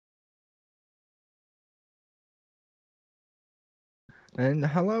And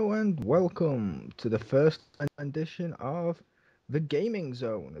hello and welcome to the first edition of the Gaming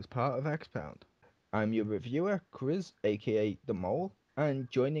Zone as part of Xpound. I'm your reviewer, Chriz, aka The Mole,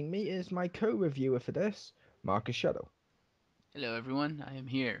 and joining me is my co-reviewer for this, Marcus Shadow. Hello everyone, I am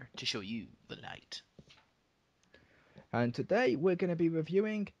here to show you the light. And today we're going to be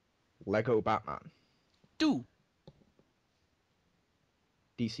reviewing Lego Batman, Do!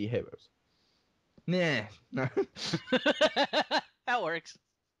 DC Heroes. Nah, no. That works.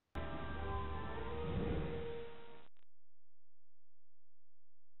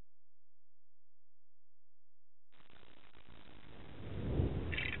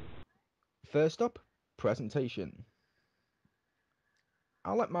 First up, presentation.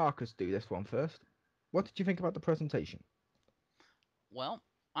 I'll let Marcus do this one first. What did you think about the presentation? Well,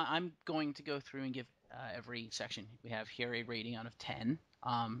 I'm going to go through and give every section we have here a rating out of 10.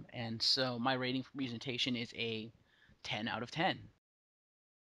 And so my rating for presentation is a 10 out of 10.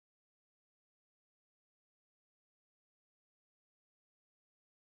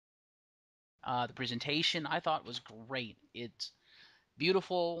 The presentation I thought was great. It's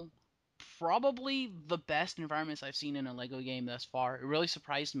beautiful, probably the best environments I've seen in a Lego game thus far. It really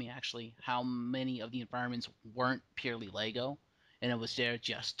surprised me actually how many of the environments weren't purely Lego and it was there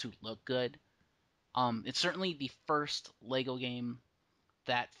just to look good. It's certainly the first Lego game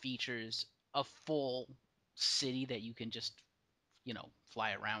that features a full city that you can just,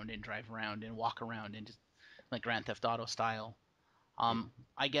 fly around and drive around and walk around and just like Grand Theft Auto style.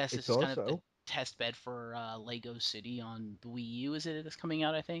 I guess this It's is kind of the also, test bed for Lego City on the Wii U. Is it that's coming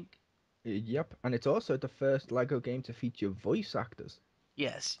out? I think. yep, and it's also the first Lego game to feature voice actors.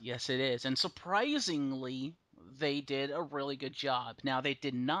 Yes, it is. And surprisingly, they did a really good job. Now, they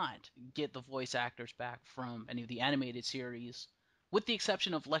did not get the voice actors back from any of the animated series, with the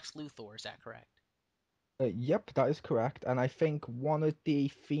exception of Lex Luthor. Is that correct? Yep, that is correct. And I think one of the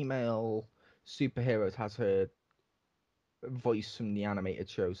female superheroes has her voice from the animated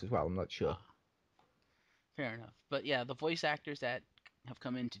shows as well. I'm not sure. Ah, fair enough. But yeah, the voice actors that have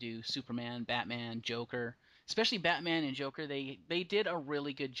come in to do Superman, Batman, Joker, especially Batman and Joker, they did a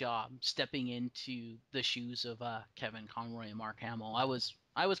really good job stepping into the shoes of Kevin Conroy and Mark Hamill. I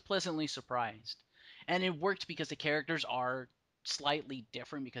was pleasantly surprised, and it worked because the characters are slightly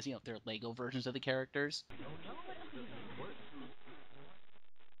different because they're Lego versions of the characters.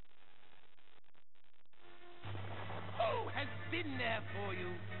 Who has been there for you?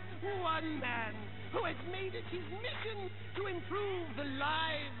 One man who has made it his mission to improve the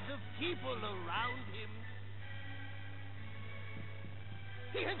lives of people around him.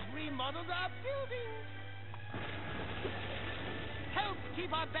 He has remodeled our buildings, helped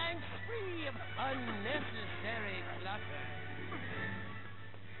keep our banks free of unnecessary clutter.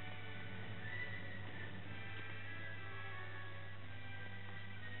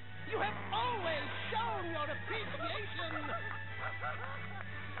 You have always shown your appreciation.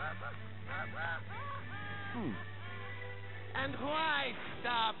 And why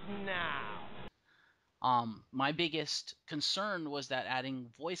stop now? My biggest concern was that adding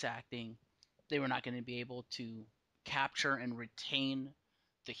voice acting, they were not going to be able to capture and retain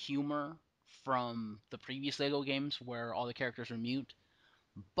the humor from the previous Lego games where all the characters were mute,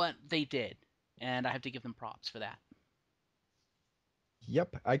 but they did, and I have to give them props for that.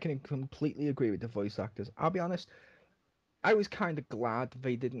 Yep, I can completely agree with the voice actors. I'll be honest, I was kind of glad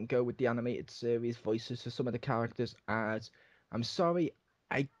they didn't go with the animated series voices for some of the characters, as I'm sorry,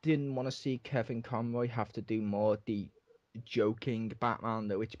 I didn't want to see Kevin Conroy have to do more the joking Batman,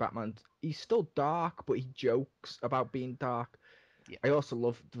 which Batman, he's still dark, but he jokes about being dark. Yeah. I also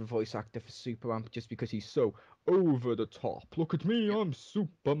love the voice actor for Superman just because he's so over the top. Look at me, Yep. I'm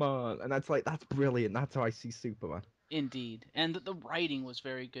Superman. And that's brilliant. That's how I see Superman. Indeed, and the writing was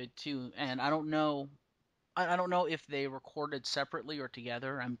very good too. And I don't know, I don't know if they recorded separately or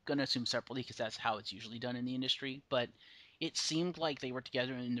together. I'm gonna assume separately because that's how it's usually done in the industry. But it seemed like they were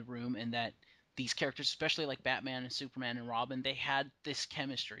together in the room, and that these characters, especially like Batman and Superman and Robin, they had this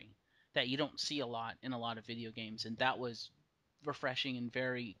chemistry that you don't see a lot in a lot of video games, and that was refreshing and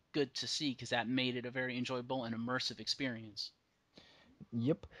very good to see because that made it a very enjoyable and immersive experience.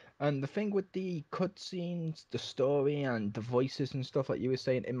 Yep. And the thing with the cutscenes, the story, and the voices and stuff, like you were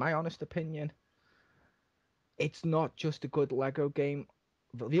saying, in my honest opinion, it's not just a good Lego game.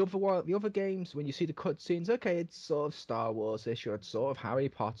 The other games, when you see the cutscenes, okay, it's sort of Star Wars-ish, or it's sort of Harry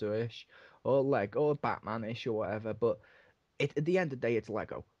Potter-ish, or or Batman-ish, or whatever. But at the end of the day, it's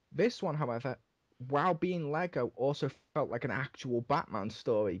Lego. This one, however, while being Lego, also felt like an actual Batman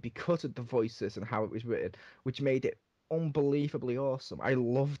story because of the voices and how it was written, which made it unbelievably awesome. I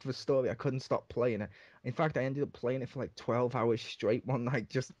loved the story. I couldn't stop playing it. In fact, I ended up playing it for like 12 hours straight one night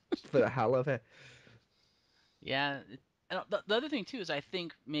just for the hell of it. Yeah. And the other thing too is I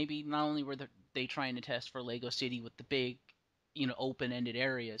think maybe not only were they trying to test for Lego City with the big, open-ended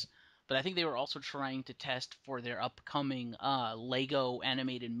areas, but I think they were also trying to test for their upcoming Lego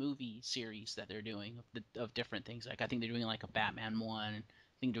animated movie series that they're doing of different things. Like I think they're doing like a Batman one, I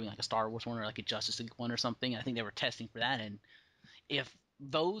think they're doing like a Star Wars one or like a Justice League one or something. I think they were testing for that, and if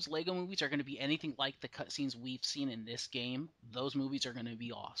those Lego movies are going to be anything like the cutscenes we've seen in this game, those movies are going to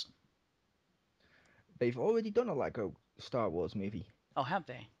be awesome. They've already done a Lego Star Wars movie. Oh, have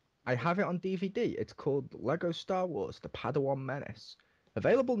they? I have it on DVD. It's called Lego Star Wars: The Padawan Menace.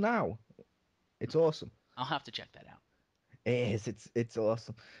 Available now. It's awesome. I'll have to check that out. It is. It's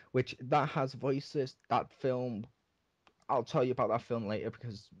awesome. Which that has voices. That film. I'll tell you about that film later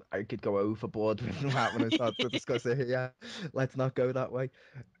because I could go overboard with that when I start to discuss it here. Let's not go that way.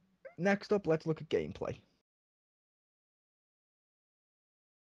 Next up, let's look at gameplay.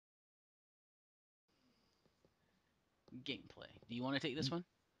 Gameplay. Do you want to take this one?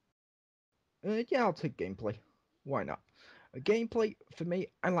 Yeah, I'll take gameplay. Why not? Gameplay for me,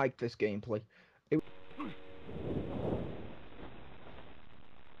 I like this gameplay.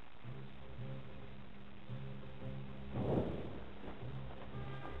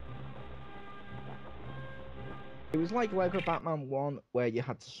 It was like Lego Batman 1 where you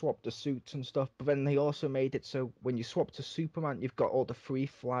had to swap the suits and stuff, but then they also made it so when you swap to Superman, you've got all the free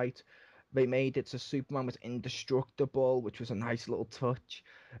flight. They made it so Superman was indestructible, which was a nice little touch.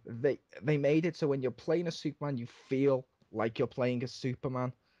 They made it so when you're playing a Superman, you feel like you're playing a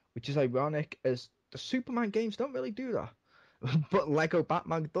Superman, which is ironic as the Superman games don't really do that. But Lego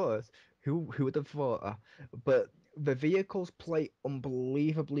Batman does. Who would have thought that? But the vehicles play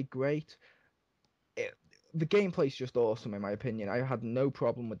unbelievably great. It, the gameplay's just awesome in my opinion. I had no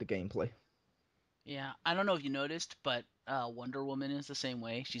problem with the gameplay. Yeah, I don't know if you noticed, but Wonder Woman is the same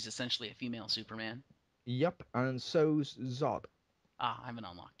way. She's essentially a female Superman. Yep, and so's Zod. Ah, I haven't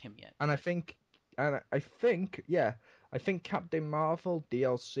unlocked him yet, And I but think, yeah, I think Captain Marvel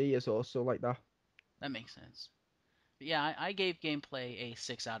DLC is also like that. that makes sense. But yeah, I gave gameplay a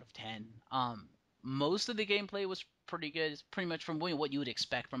 6 out of 10. Most of the gameplay was pretty good. It's pretty much from what you would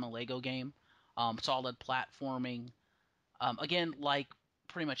expect from a Lego game. Solid platforming. Again, like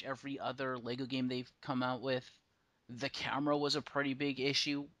pretty much every other Lego game they've come out with, the camera was a pretty big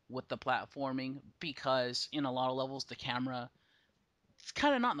issue with the platforming because in a lot of levels the camera it's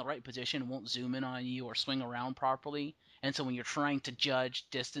kind of not in the right position, won't zoom in on you or swing around properly. And so when you're trying to judge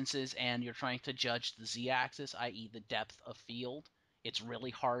distances and you're trying to judge the z-axis, i.e. the depth of field, it's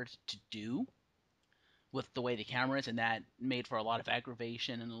really hard to do with the way the camera is, and that made for a lot of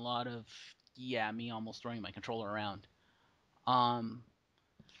aggravation and a lot of me almost throwing my controller around. Um,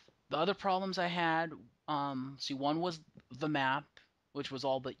 the other problems I had, one was the map, which was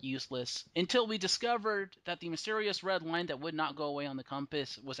all but useless until we discovered that the mysterious red line that would not go away on the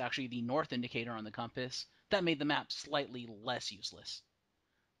compass was actually the north indicator on the compass. That made the map slightly less useless.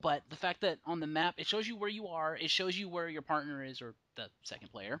 But the fact that on the map it shows you where you are, it shows you where your partner is or the second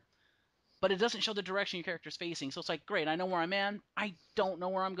player, but it doesn't show the direction your character's facing. So it's like, great, I know where I'm at. I don't know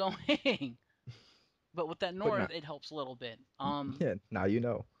where I'm going. But with that But now, north, it helps a little bit. yeah, now you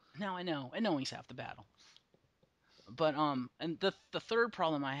know. Now I know, and knowing's half the battle. But and the third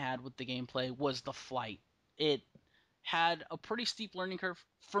problem I had with the gameplay was the flight. It had a pretty steep learning curve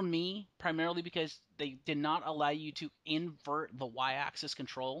for me, primarily because they did not allow you to invert the y-axis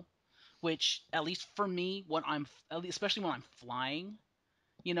control, which at least for me, especially when I'm flying,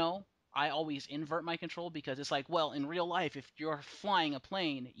 you know, I always invert my control because it's like, well, in real life, if you're flying a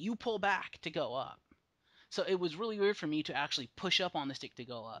plane, you pull back to go up. So it was really weird for me to actually push up on the stick to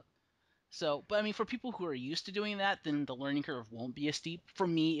go up. So, but I mean, for people who are used to doing that, then the learning curve won't be as steep. For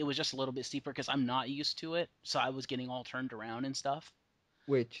me, it was just a little bit steeper because I'm not used to it. So I was getting all turned around and stuff.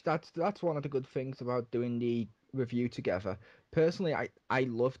 Which that's one of the good things about doing the review together. Personally, I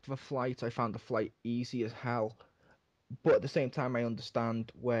loved the flight. I found the flight easy as hell. But at the same time, I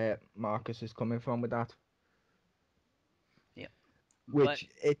understand where Marcus is coming from with that. Yeah. But Which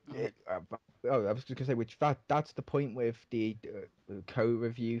it, go ahead. it oh, I was just gonna say which that's the point with the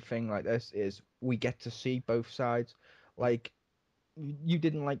co-review thing like this is we get to see both sides. Like you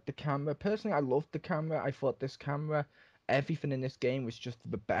didn't like the camera. Personally, I loved the camera. I thought this camera, everything in this game was just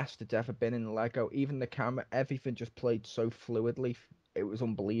the best it's ever been in Lego. Even the camera, everything just played so fluidly. It was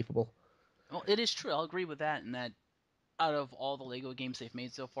unbelievable. Well, it is true. I'll agree with that. And that out of all the Lego games they've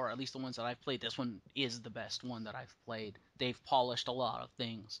made so far, at least the ones that I've played, this one is the best one that I've played. They've polished a lot of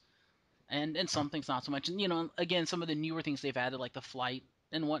things. and some things not so much. And again, some of the newer things they've added, like the flight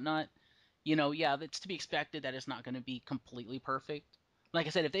and whatnot. Yeah, it's to be expected that it's not going to be completely perfect. Like I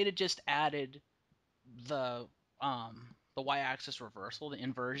said, if they'd have just added the the y-axis reversal, the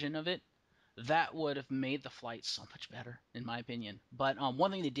inversion of it, that would have made the flight so much better, in my opinion. But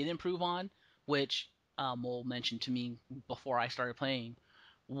one thing they did improve on, which Mole mentioned to me before I started playing,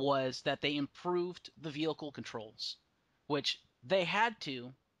 was that they improved the vehicle controls, which they had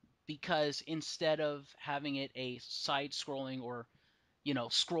to, because instead of having it a side-scrolling or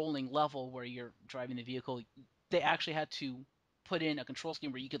scrolling level where you're driving the vehicle, they actually had to put in a control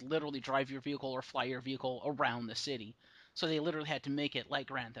scheme where you could literally drive your vehicle or fly your vehicle around the city. So they literally had to make it like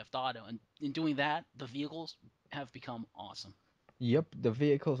Grand Theft Auto, and in doing that, the vehicles have become awesome. Yep, the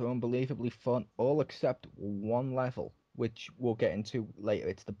vehicles are unbelievably fun, all except one level, which we'll get into later.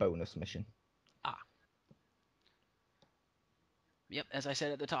 It's the bonus mission. Ah, yep. As I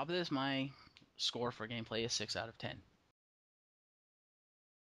said at the top of this, my score for gameplay is 6 out of 10.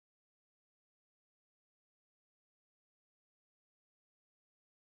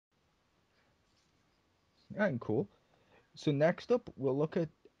 And cool. So next up, we'll look at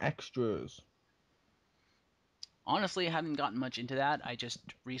extras. Honestly, I haven't gotten much into that. I just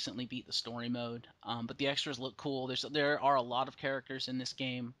recently beat the story mode, but the extras look cool. There are a lot of characters in this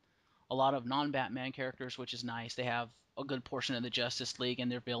game, a lot of non-Batman characters, which is nice. They have a good portion of the Justice League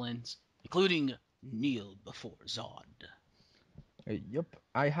and their villains, including Kneel before Zod. Yep,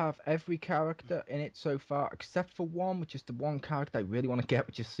 I have every character in it so far except for one, which is the one character I really want to get,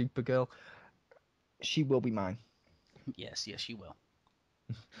 which is Supergirl. She will be mine. Yes, yes, you will.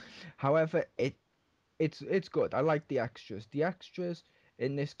 However, it's good. I like the extras. The extras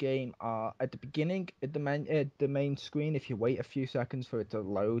in this game are at the beginning at the main screen. If you wait a few seconds for it to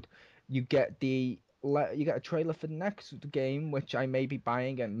load, you get you get a trailer for the next game, which I may be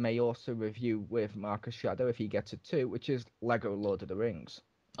buying and may also review with Marcus Shadow if he gets it too, which is Lego Lord of the Rings.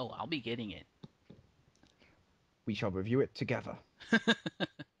 Oh, I'll be getting it. We shall review it together.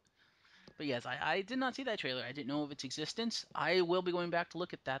 But yes, I did not see that trailer. I didn't know of its existence. I will be going back to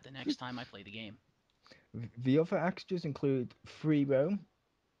look at that the next time I play the game. The other extras include free roam.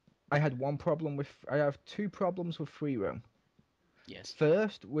 I have two problems with free roam. Yes.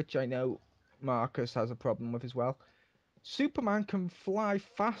 First, which I know Marcus has a problem with as well, Superman can fly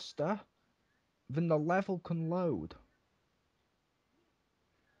faster than the level can load.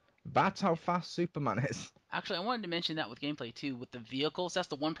 That's how fast Superman is. Actually, I wanted to mention that with gameplay too, with the vehicles. That's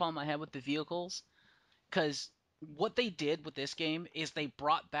the one problem I had with the vehicles. Because what they did with this game is they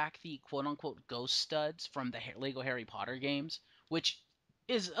brought back the quote unquote ghost studs from the Lego Harry Potter games, which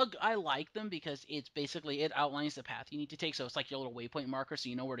I like them because it's basically it outlines the path you need to take, so it's like your little waypoint marker, so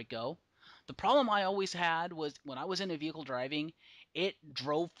you know where to go. The problem I always had was when I was in a vehicle driving, it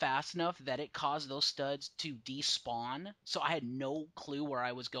drove fast enough that it caused those studs to despawn, so I had no clue where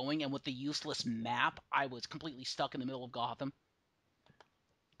I was going, and with the useless map, I was completely stuck in the middle of Gotham.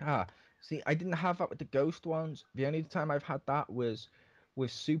 Ah, see, I didn't have that with the ghost ones. The only time I've had that was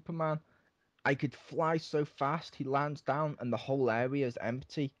with Superman. I could fly so fast, he lands down and the whole area is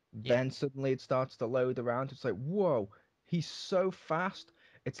empty. Yeah. Then suddenly it starts to load around. It's like, whoa, he's so fast.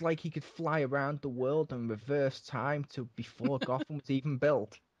 It's like he could fly around the world and reverse time to before Gotham was even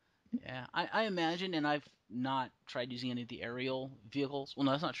built. Yeah, I imagine, and I've not tried using any of the aerial vehicles. Well,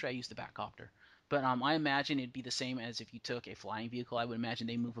 no, that's not true. I used the Batcopter, but I imagine it'd be the same as if you took a flying vehicle. I would imagine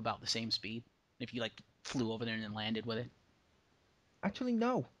they move about the same speed if you like flew over there and then landed with it. Actually,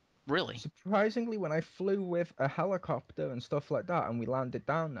 no. Really? Surprisingly, when I flew with a helicopter and stuff like that and we landed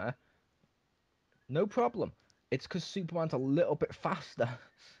down there, no problem. It's because Superman's a little bit faster.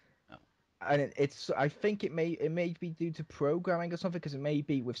 Oh, And I think it may be due to programming or something because it may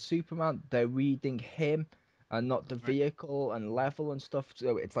be with Superman they're reading him and not the right. vehicle and level and stuff.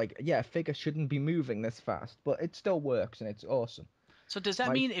 So it's like, yeah, a figure shouldn't be moving this fast, but it still works and it's awesome. So does that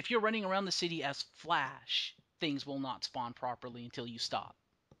My mean if you're running around the city as Flash, things will not spawn properly until you stop?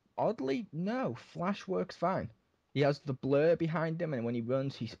 Oddly, no, Flash works fine. He has the blur behind him, and when he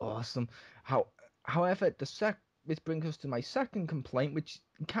runs, he's awesome. How, however, this brings us to my second complaint, which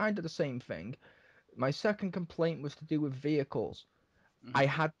kind of the same thing. My second complaint was to do with vehicles. Hmm. I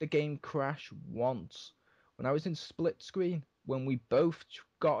had the game crash once when I was in split screen. When we both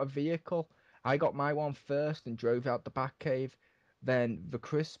got a vehicle, I got my one first and drove out the back cave. Then the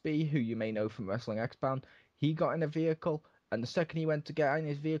Crispy, who you may know from Wrestling Expound, he got in a vehicle, and the second he went to get in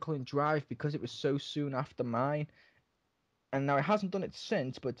his vehicle and drive, because it was so soon after mine, and now it hasn't done it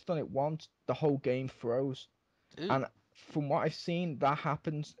since, but it's done it once, the whole game froze. Ooh. And From what I've seen, that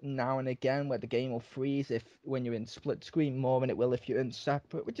happens now and again where the game will freeze if when you're in split screen more than it will if you're in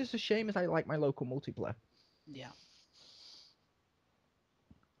separate, which is a shame as I like my local multiplayer. Yeah.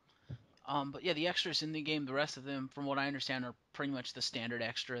 But yeah, the extras in the game, the rest of them, from what I understand, are pretty much the standard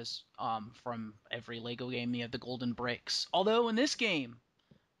extras from every Lego game. You have the golden bricks. Although in this game,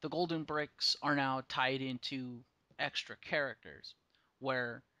 the golden bricks are now tied into extra characters,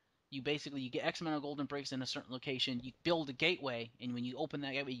 where you get X amount of golden bricks in a certain location. You build a gateway, and when you open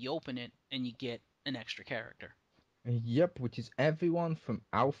that gateway, you open it, and you get an extra character. Yep, which is everyone from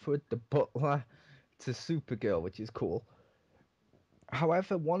Alfred the Butler to Supergirl, which is cool.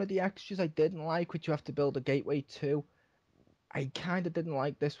 However, one of the extras I didn't like, which you have to build a gateway to, I kind of didn't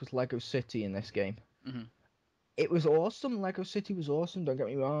like this, was Lego City in this game. Mm-hmm. It was awesome. Lego City was awesome. Don't get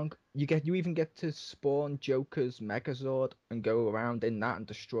me wrong. You even get to spawn Joker's Megazord and go around in that and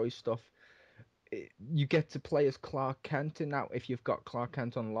destroy stuff. You get to play as Clark Kent in that if you've got Clark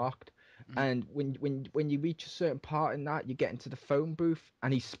Kent unlocked. Mm-hmm. And when you reach a certain part in that, you get into the phone booth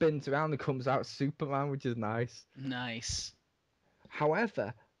and he spins around and comes out Superman, which is nice. Nice.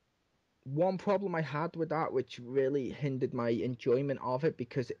 However, one problem I had with that, which really hindered my enjoyment of it,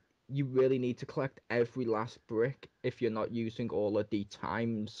 because you really need to collect every last brick if you're not using all of the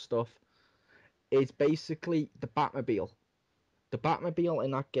time stuff, is basically the Batmobile. The Batmobile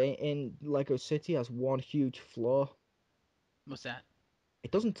in that game in Lego City has one huge flaw. What's that?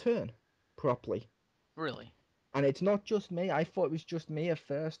 It doesn't turn properly. Really? And it's not just me. I thought it was just me at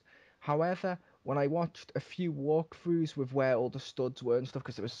first. However, when I watched a few walkthroughs with where all the studs were and stuff,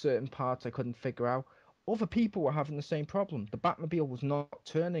 because there were certain parts I couldn't figure out, other people were having the same problem. The Batmobile was not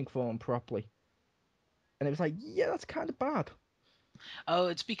turning for them properly. And it was like, yeah, that's kind of bad. Oh,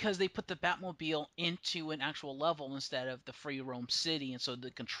 it's because they put the Batmobile into an actual level instead of the free roam city, and so the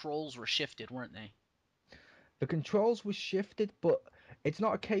controls were shifted, weren't they? The controls were shifted, but it's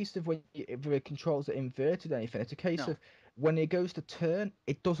not a case of if the controls are inverted or anything. It's a case No. of when it goes to turn,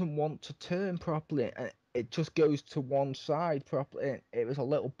 it doesn't want to turn properly, and it just goes to one side properly. It was a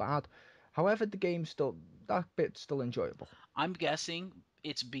little bad. However, the game still that bit's still enjoyable. I'm guessing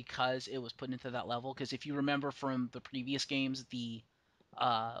it's because it was put into that level. Because if you remember from the previous games, the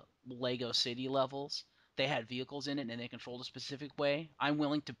Lego City levels, they had vehicles in it and they controlled a specific way. I'm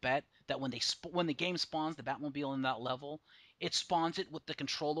willing to bet that when the game spawns the Batmobile in that level, it spawns it with the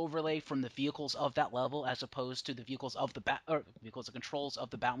control overlay from the vehicles of that level, as opposed to the vehicles of the controls of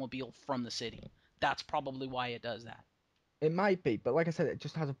the Batmobile from the city. That's probably why it does that. It might be, but like I said, it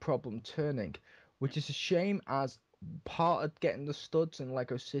just has a problem turning, which is a shame as part of getting the studs in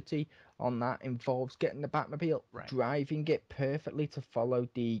Lego City on that involves getting the Batmobile, Right. driving it perfectly to follow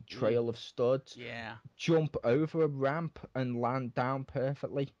the Ooh. trail of studs, Yeah. jump over a ramp and land down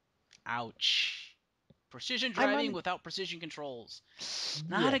perfectly. Ouch. Precision I driving managed, without precision controls.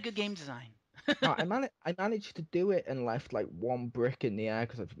 Not a yes. good game design. I managed to do it and left like one brick in the air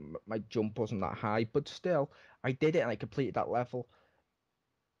because my jump wasn't that high, but still, I did it and I completed that level.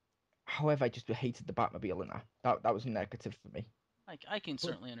 However, I just hated the Batmobile in that. That was negative for me. I can But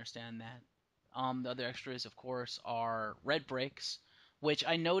certainly understand that. The other extras, of course, are red bricks, which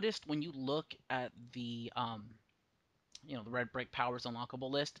I noticed when you look at the red brick powers unlockable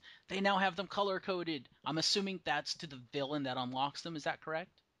list, they now have them color coded. I'm assuming that's to the villain that unlocks them. Is that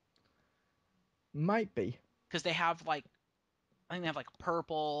correct? might be. Because they have like I think they have like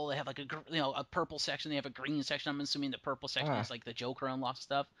purple. They have like a purple section. They have a green section. I'm assuming the purple section is Ah, like the Joker unlock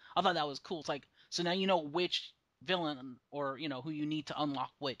stuff. I thought that was cool. It's like so now you know which villain or who you need to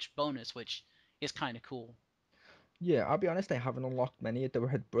unlock which bonus, which is kind of cool. yeah, I'll be honest, I haven't unlocked many of the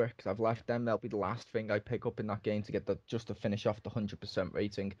red bricks. I've Yeah, left them. They'll be the last thing I pick up in that game to get just to finish off the 100%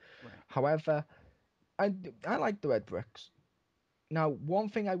 rating. right. However, I like the red bricks. Now, one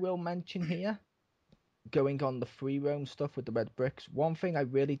thing I will mention here, going on the free roam stuff with the red bricks, one thing I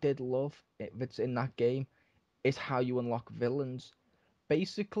really did love that's in that game is how you unlock villains.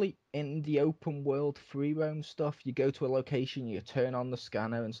 Basically, in the open world free roam stuff, you go to a location, you turn on the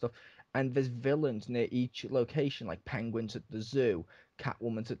scanner and stuff, and there's villains near each location, like penguins at the zoo,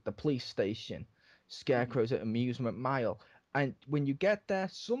 Catwoman's at the police station, Mm-hmm. Scarecrow's at Amusement Mile. And when you get there,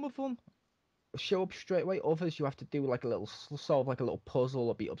 some of them show up straight away. Others you have to do like a little solve like a little puzzle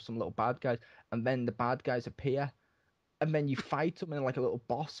or beat up some little bad guys, and then the bad guys appear, and then you fight them in like a little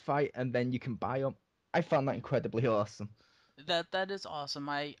boss fight, and then you can buy them. I found that Yeah. incredibly awesome. That is awesome.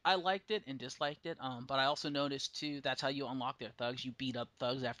 I liked it and disliked it. But I also noticed too that's how you unlock their thugs. You beat up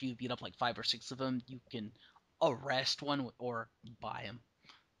thugs after you beat up like 5 or 6 of them. You can arrest one or buy them,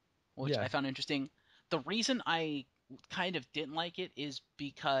 which I Yeah. found interesting. The reason I kind of didn't like it is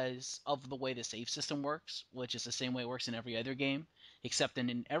because of the way the save system works, which is the same way it works in every other game, except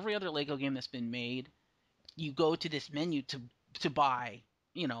in every other Lego game that's been made, you go to this menu to buy,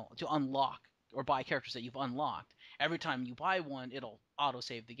 to unlock or buy characters that you've unlocked. Every time you buy one, it'll auto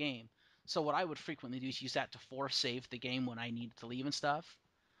save the game. So what I would frequently do is use that to force save the game when I needed to leave and stuff.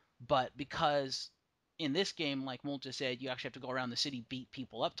 But because in this game, like Molt just said, you actually have to go around the city, beat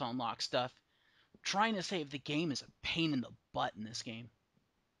people up to unlock stuff. Trying to save the game is a pain in the butt in this game.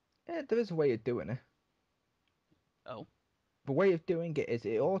 There is a way of doing it. Oh, The way of doing it is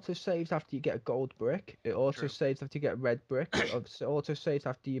it auto saves after you get a gold brick. It auto true. saves after you get a red brick. It auto saves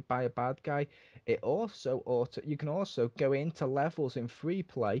after you buy a bad guy. You can also go into levels in free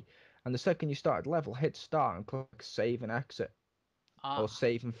play, and the second you start a level, hit start and click save and exit, or Ah,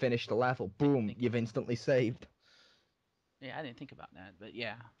 save and finish the level. didn't Boom, think. you've instantly saved. Yeah, I didn't think about that, but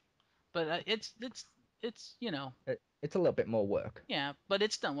yeah. But it's It's a little bit more work. yeah, but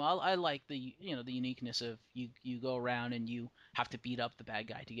it's done well. I like the uniqueness of you go around and you have to beat up the bad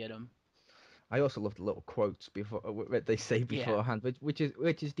guy to get him. I also love the little quotes before what they say Yeah, beforehand, which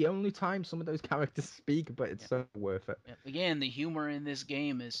is the only time some of those characters speak, but it's yeah, so worth it. yeah. Again, the humor in this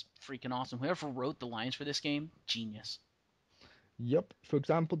game is freaking awesome. Whoever wrote the lines for this game, genius. Yep. For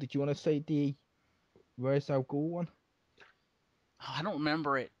example, did you want to say the Where's Our Ghoul one? Oh, I don't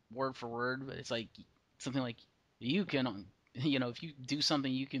remember it word for word, but it's like something like you can, if you do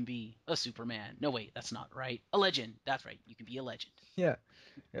something, you can be a Superman. No, wait, that's not right. A legend. That's right. You can be a legend. Yeah,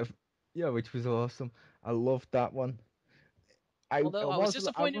 if- yeah, which was awesome. I loved that one. I Although I was was I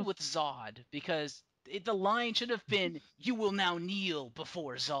disappointed was with Zod because the line should have been, "You will now kneel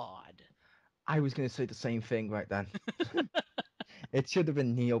before Zod." I was gonna say the same thing right then. It should have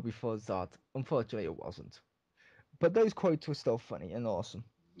been Neo before Zod. Unfortunately, it wasn't. But those quotes were still funny and awesome.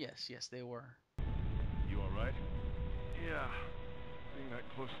 Yes, yes, they were. You all right? Yeah. Being that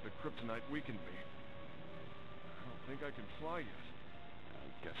close to the kryptonite weakened me. I don't think I can fly yet.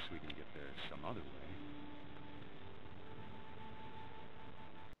 I guess we can get there some other way.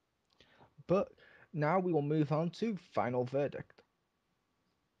 But now we will move on to final verdict.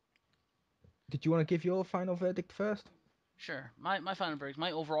 Did you want to give your final verdict first? Sure. My final verdict,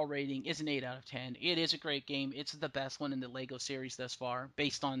 my overall rating is an 8 out of 10. It is a great game. It's the best one in the Lego series thus far,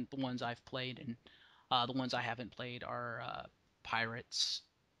 based on the ones I've played, and the ones I haven't played are Pirates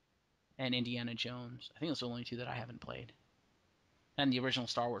and Indiana Jones. I think those are the only two that I haven't played. And the original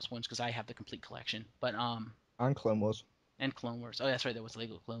Star Wars ones because I have the complete collection. But And Clone Wars. and Clone Wars. Oh, that's right, that was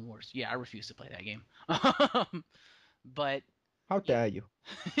Lego Clone Wars. Yeah, I refuse to play that game. But How yeah. dare you?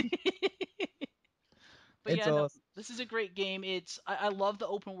 But It's yeah, no, awesome. this is a great game. I love the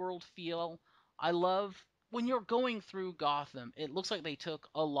open world feel. I love when you're going through Gotham. It looks like they took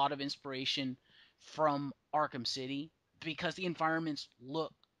a lot of inspiration from Arkham City because the environments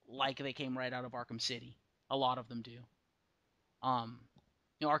look like they came right out of Arkham City. A lot of them do. Um,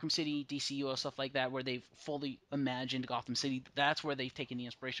 Arkham City, DCU, stuff like that, where they've fully imagined Gotham City. That's where they've taken the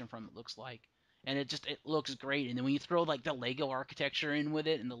inspiration from. It looks like, and it looks great. And then when you throw like the Lego architecture in with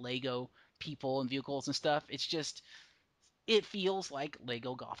it and the Lego people and vehicles and stuff, it feels like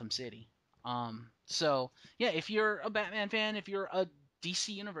Lego Gotham City. So yeah, if you're a Batman fan, if you're a DC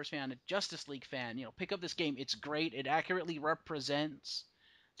Universe fan, a Justice League fan, pick up this game. It's great. It accurately represents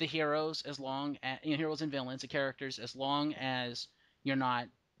the heroes as long as heroes and villains, the characters, as long as you're not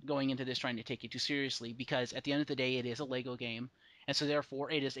going into this trying to take it too seriously. Because at the end of the day, it is a Lego game, and so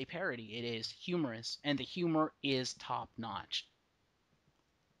therefore it is a parody. It is humorous, and the humor is top notch.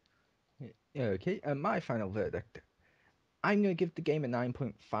 Yeah, okay, and my final verdict. I'm going to give the game a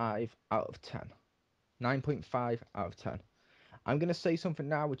 9.5 out of 10. 9.5 out of 10. I'm going to say something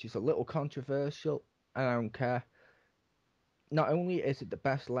now which is a little controversial, and I don't care. Not only is it the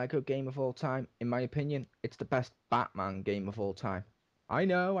best Lego game of all time, in my opinion, it's the best Batman game of all time. I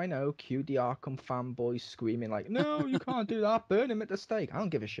know, cue the Arkham fanboys screaming like, no, you can't do that, burn him at the stake. I don't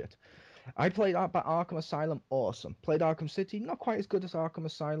give a shit. I played Arkham Asylum, awesome. Played Arkham City, not quite as good as Arkham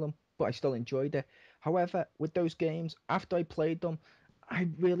Asylum, but I still enjoyed it. However, with those games, after I played them, I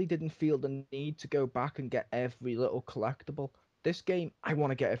really didn't feel the need to go back and get every little collectible. This game, I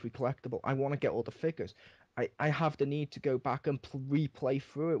want to get every collectible. I want to get all the figures. I have the need to go back and replay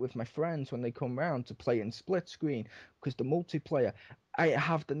through it with my friends when they come round to play in split screen because the multiplayer. I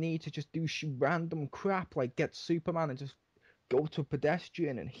have the need to just do random crap like get Superman and just go to a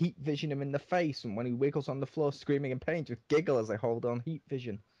pedestrian and heat vision him in the face, and when he wiggles on the floor screaming in pain, just giggle as I hold on heat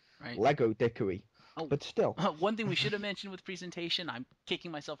vision. Right. Lego dickery. Oh, But still. one thing we should have mentioned with presentation, I'm kicking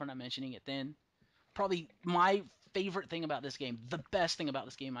myself for not mentioning it then. Probably my favorite thing about this game, the best thing about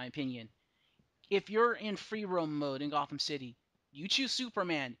this game, in my opinion, if you're in free roam mode in Gotham City, you choose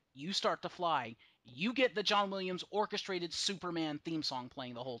Superman, you start to fly, you get the John Williams orchestrated Superman theme song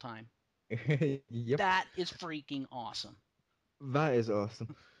playing the whole time. Yep, That is freaking awesome. that is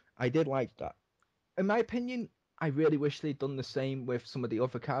awesome. I did like that. In my opinion, I really wish they'd done the same with some of the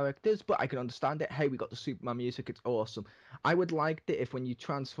other characters, but I can understand it. Hey, we got the Superman music, it's awesome. I would liked it if when you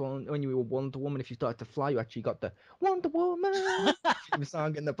transformed, when you were Wonder Woman, if you started to fly, you actually got the Wonder Woman theme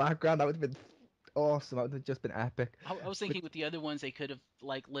song in the background. That would have been awesome. That would have just been epic. I was But thinking with the other ones, they could have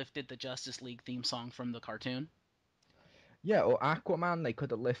like lifted the Justice League theme song from the cartoon. yeah, or Aquaman, they could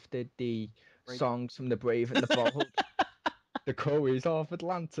have lifted the Brave. songs from the Brave and the Bold, the Coreys of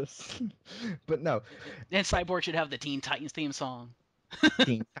Atlantis. But no, And Cyborg should have the Teen Titans theme song.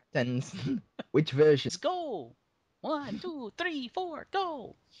 Teen Titans. Which version? Let's go! 1, 2, 3, 4,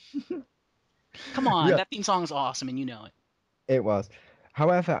 go! Come on, Yeah, that theme song's awesome, and you know it. it was.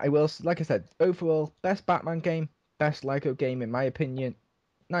 However, I will, like I said, overall, best Batman game, best Lego game, in my opinion,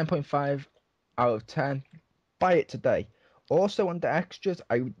 9.5 out of 10. Buy it today. Also, under extras,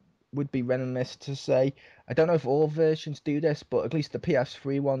 would be remiss to say, I don't know if all versions do this, but at least the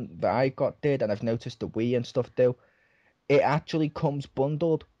PS3 one that I got did, and I've noticed the Wii and stuff do. It actually comes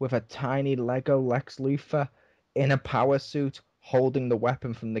bundled with a tiny Lego Lex Luthor in a power suit holding the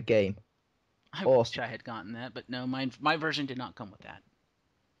weapon from the game. I wish Awesome. I had gotten that, but no, my version did not come with that.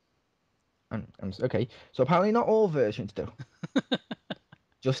 Okay, so apparently not all versions do,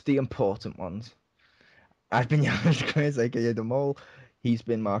 just the important ones. I've been your host, Chriz Aka the Mole. He's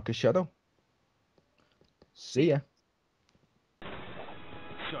been Marcus Shadow. See ya.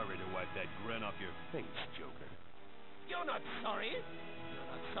 Sorry to wipe that grin off your face, Joker. You're not sorry. You're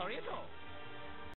not sorry at all.